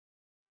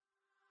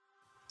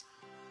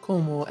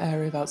Cornwall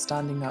Area of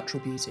Outstanding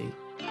Natural Beauty.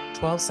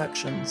 12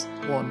 sections,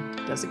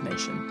 1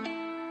 designation.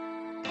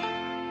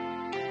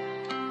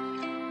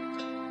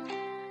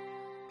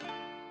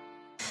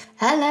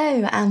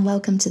 Hello and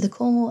welcome to the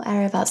Cornwall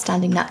Area of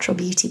Outstanding Natural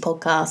Beauty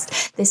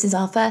podcast. This is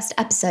our first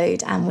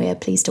episode and we're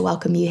pleased to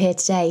welcome you here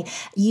today.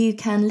 You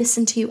can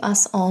listen to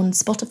us on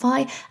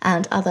Spotify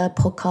and other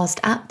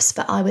podcast apps,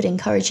 but I would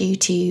encourage you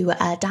to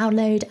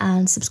download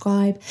and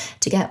subscribe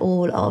to get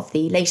all of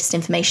the latest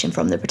information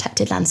from the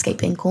protected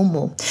landscape in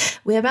Cornwall.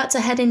 We're about to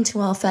head into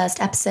our first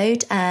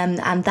episode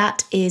and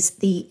that is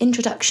the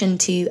introduction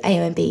to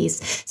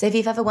AONBs. So if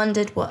you've ever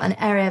wondered what an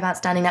Area of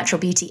Outstanding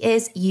Natural Beauty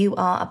is, you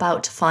are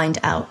about to find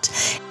out.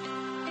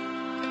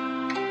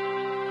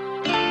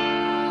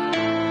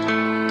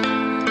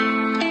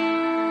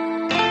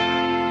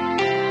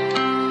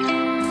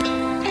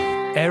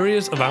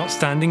 Areas of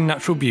outstanding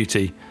natural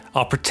beauty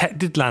are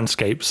protected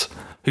landscapes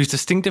whose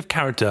distinctive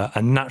character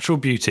and natural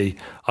beauty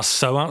are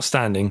so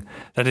outstanding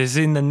that it is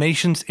in the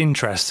nation's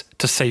interest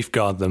to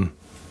safeguard them.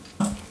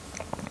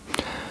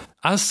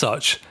 As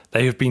such,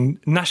 they have been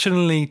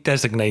nationally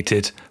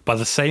designated by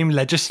the same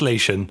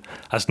legislation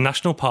as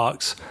national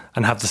parks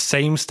and have the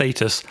same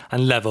status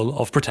and level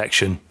of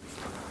protection.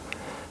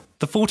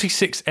 The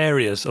 46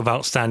 areas of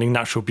outstanding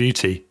natural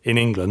beauty in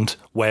England,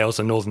 Wales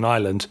and Northern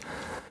Ireland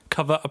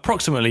cover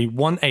approximately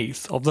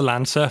 1/8 of the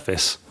land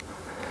surface.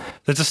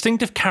 The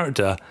distinctive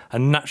character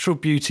and natural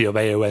beauty of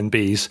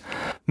AONBs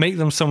make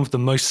them some of the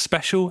most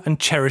special and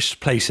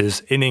cherished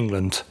places in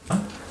England.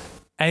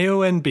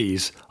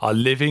 AONBs are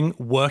living,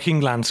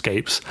 working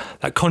landscapes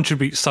that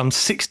contribute some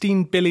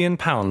 £16 billion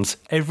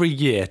every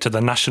year to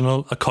the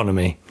national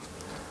economy.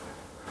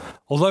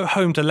 Although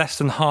home to less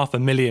than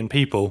 500,000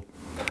 people,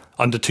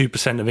 under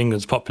 2% of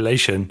England's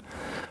population,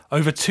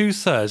 over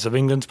 2/3 of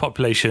England's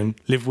population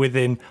live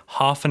within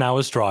half an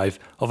hour's drive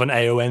of an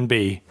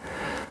AONB,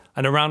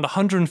 and around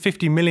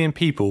 150 million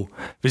people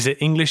visit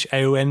English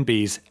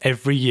AONBs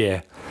every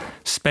year,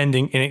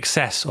 spending in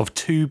excess of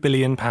 £2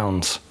 billion.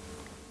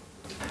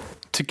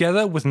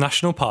 Together with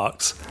national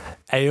parks,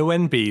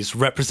 AONBs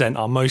represent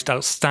our most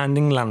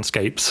outstanding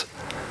landscapes,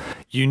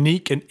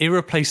 unique and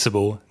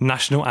irreplaceable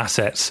national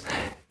assets,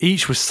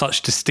 each with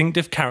such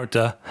distinctive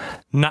character,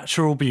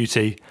 natural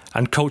beauty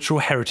and cultural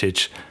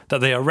heritage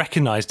that they are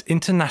recognised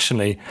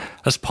internationally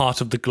as part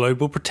of the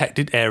global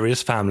protected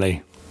areas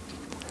family.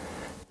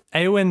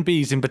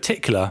 AONBs in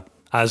particular,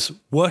 as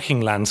working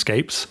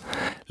landscapes,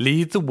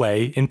 lead the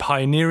way in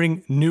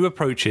pioneering new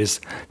approaches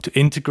to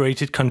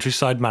integrated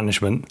countryside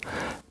management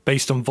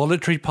based on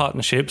voluntary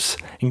partnerships,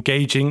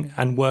 engaging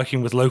and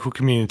working with local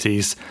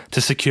communities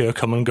to secure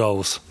common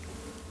goals.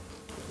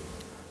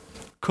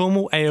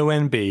 Cornwall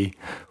AONB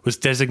was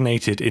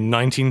designated in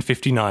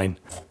 1959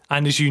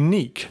 and is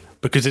unique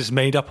because it's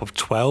made up of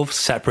 12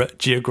 separate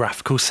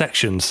geographical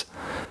sections,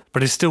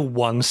 but is still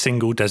one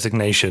single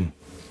designation.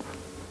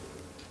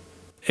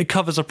 It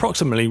covers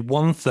approximately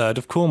 1/3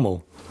 of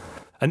Cornwall,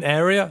 an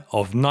area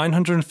of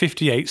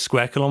 958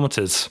 square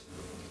kilometres.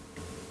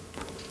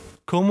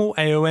 Cornwall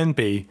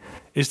AONB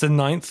is the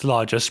 9th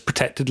largest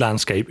protected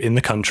landscape in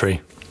the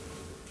country.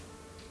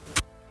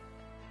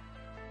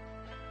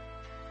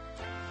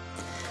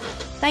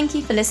 Thank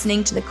you for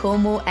listening to the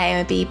Cornwall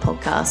AONB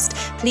podcast.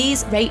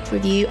 Please rate,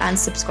 review and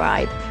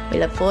subscribe. We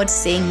look forward to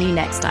seeing you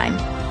next time.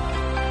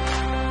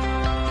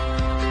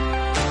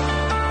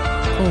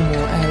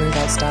 Cornwall Area of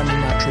Outstanding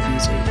Natural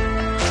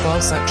Beauty.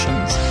 12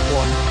 sections,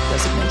 1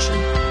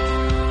 designation.